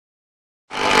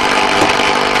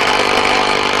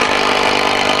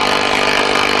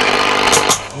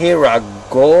Here I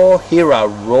go, here I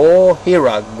roll, here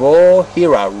I go,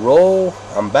 here I roll.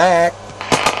 I'm back.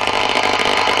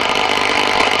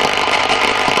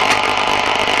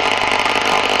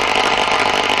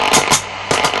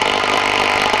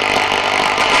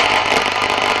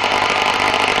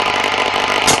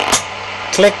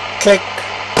 Click, click.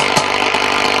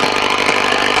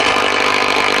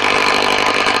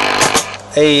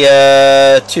 Hey,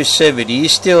 270, you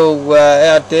still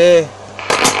out there?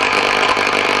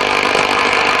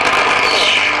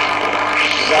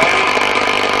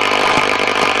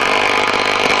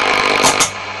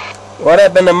 What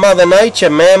happened to Mother Nature,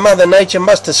 man? Mother Nature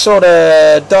must have sort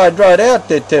of died right out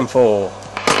there, Tim4. Well,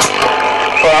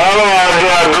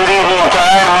 hello, good evening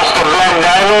time, Mr. Black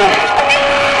Diamond.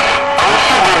 I'm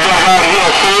super duck out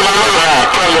here, see you later,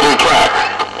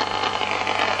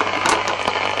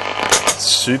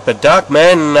 Super Duck,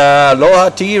 man. Aloha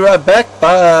to you right back,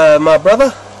 my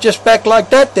brother. Just back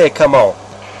like that there, come on. Okay,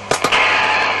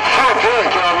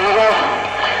 amigo.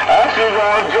 I see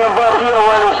gonna jump up here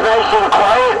when it's nice and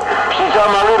quiet. Since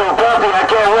I'm a little puppy, I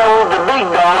can't run with the big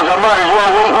dogs. I might as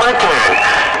well wait my turn.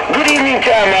 Good evening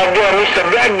time out there, Mr.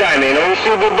 Black Diamond. I'm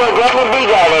Super Duck on the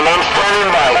Big Island. I'm standing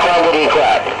by. Quality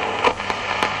crap.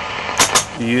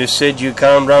 You said you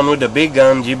can't run with the big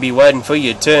guns, you'd be waiting for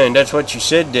your turn. That's what you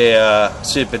said there,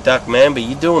 Super Duck Man, but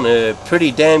you're doing a pretty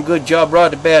damn good job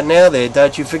right about now there,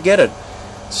 don't you forget it.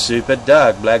 Super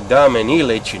Duck, Black Diamond, he'll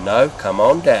let you know. Come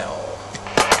on down.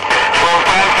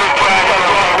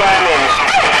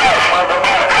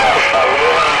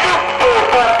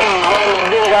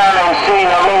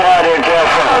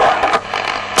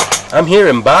 I'm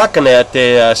hearing barking out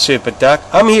there, Super Duck.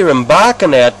 I'm hearing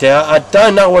barking out there. I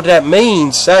don't know what that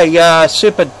means. Hey,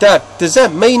 Super Duck, does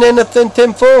that mean anything,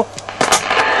 Tim4?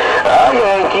 I'm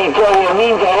going to keep telling you it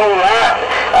means a whole lot.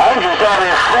 I'm just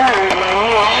having fun with my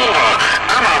new owner.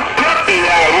 I'm a puppy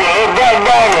out here. Black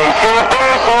Diamond,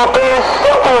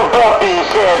 super puppy,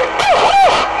 said.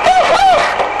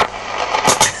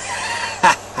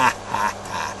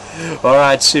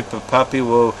 Alright, Super Puppy,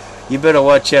 well, you better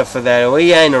watch out for that.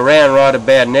 He ain't around right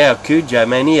about now, Cujo,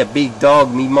 man. He a big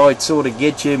dog and he might sort of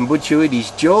get you and put you in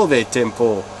his jaw there,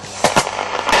 Tim4.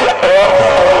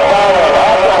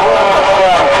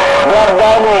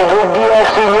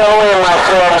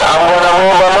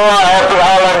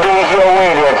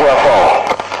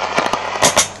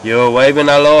 You're waving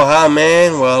aloha,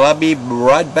 man. Well, I'll be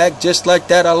right back just like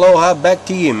that. Aloha back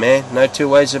to you, man. No two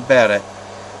ways about it.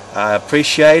 I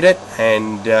appreciate it,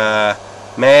 and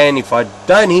man, if I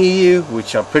don't hear you,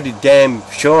 which I'm pretty damn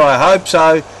sure I hope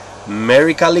so,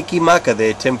 Merry Kaliki Maka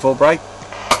there, Tim4 Break.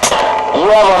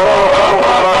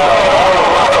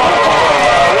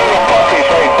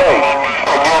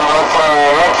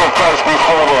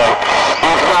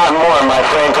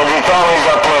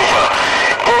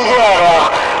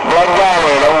 Black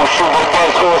Diamond, old Super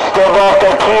Duck, will step off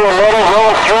that key and let us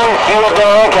roll through and see what the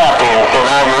heck happens. And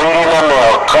I'm reading the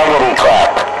mail. Quackity quack.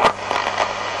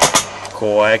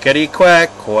 Quackity quack,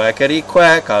 quackity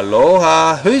quack,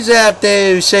 aloha. Who's out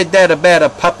there who said that about a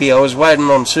puppy? I was waiting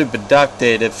on Super Duck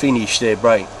there to finish their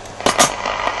break.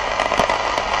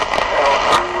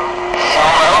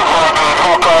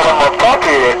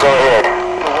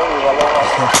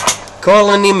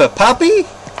 Calling him a puppy?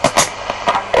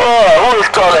 Yeah, who's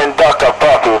calling Duck a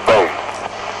puppy, babe?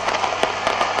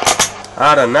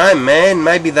 I don't know, man.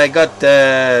 Maybe they got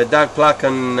the Duck Pluck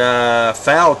and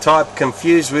fowl type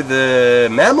confused with the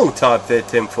mammal type there,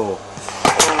 Tim4.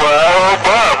 Well,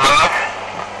 man.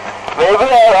 Maybe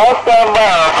I'll stand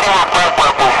by and see what that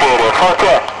puppy said. Fuck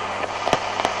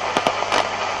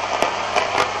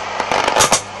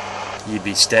it. You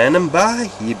be standing by,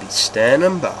 you be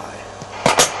standing by.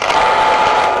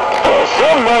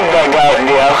 Some bug that out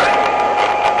there.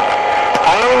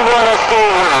 I ain't gonna say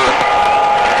who.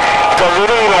 Cause it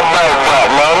ain't a bug,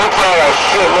 man. It's like a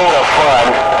shitload of fun.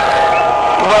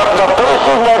 But the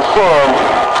person that said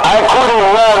I couldn't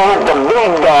run with the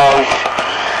big dogs,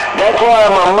 that's why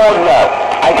I'm a mud nut.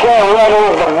 I can't run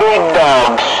with the big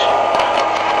dogs.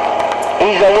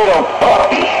 He's a little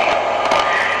puppy.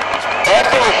 That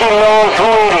person knows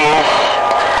who it is,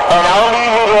 and I'll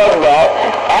leave it at that.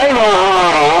 I know who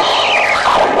it is.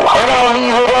 And I'll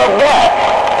leave it at that.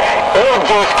 It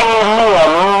just gave me a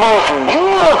most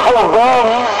beautiful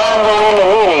brand new number in the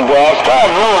mini grass.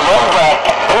 God knows I'm back.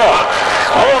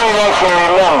 Really nice to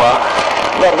remember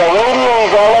that the radio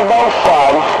is all about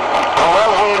fun. And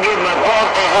once we get my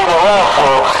practice in the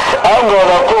raffle, I'm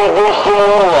gonna take this thing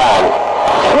and run.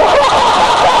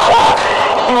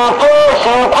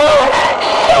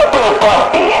 Super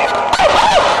puppy.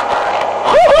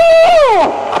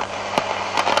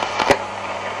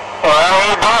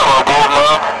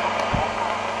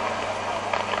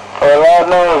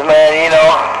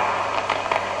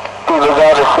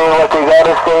 what they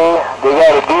gotta say. They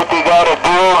gotta do what they gotta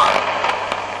do.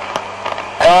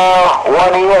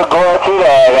 One year go to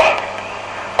that.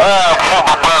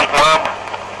 Super bus, man.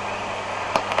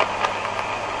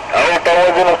 I hope I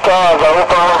was in the cars. I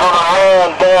hope I was on the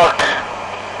land, Doc.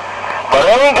 But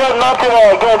I ain't got nothing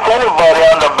against anybody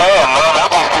on the band, man. I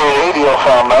just do a radio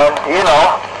song, man. You know.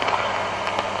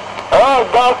 Alright,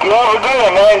 Doc, you have a good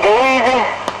one, man. Go easy.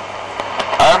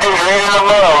 I'm just reading the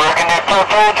mail, working at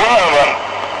Tokyo Driver.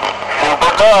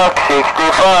 Super Doc, 65.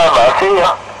 I'll see ya.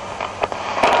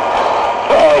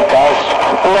 Alright, guys.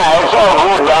 Nah, it's all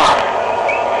good, Doc.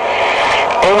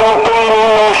 Ain't no pain,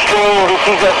 ain't no strain. This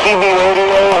is a CB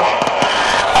radio.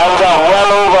 I've got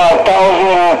well over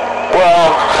 1,000, well,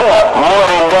 more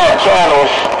than that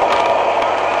channels.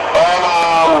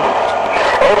 And,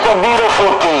 it's a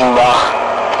beautiful thing, Doc.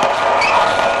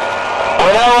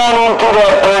 When I run into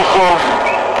that person,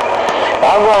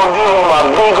 I'm going to give him a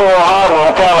big old hug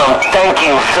and tell him thank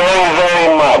you very, very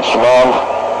much, man.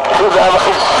 Because I'm a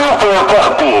super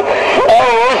puppy. Hey,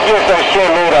 it's just a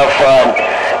shitload of fun.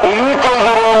 If you take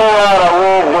it in me out of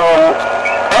wisdom,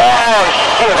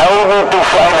 shit, I would need to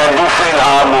find a different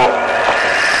hobby.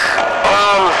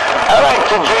 I like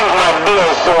to drink my beer,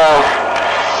 so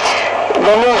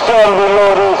the next one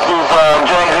below this is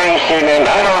drink racing, and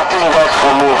I don't think that's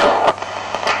for me.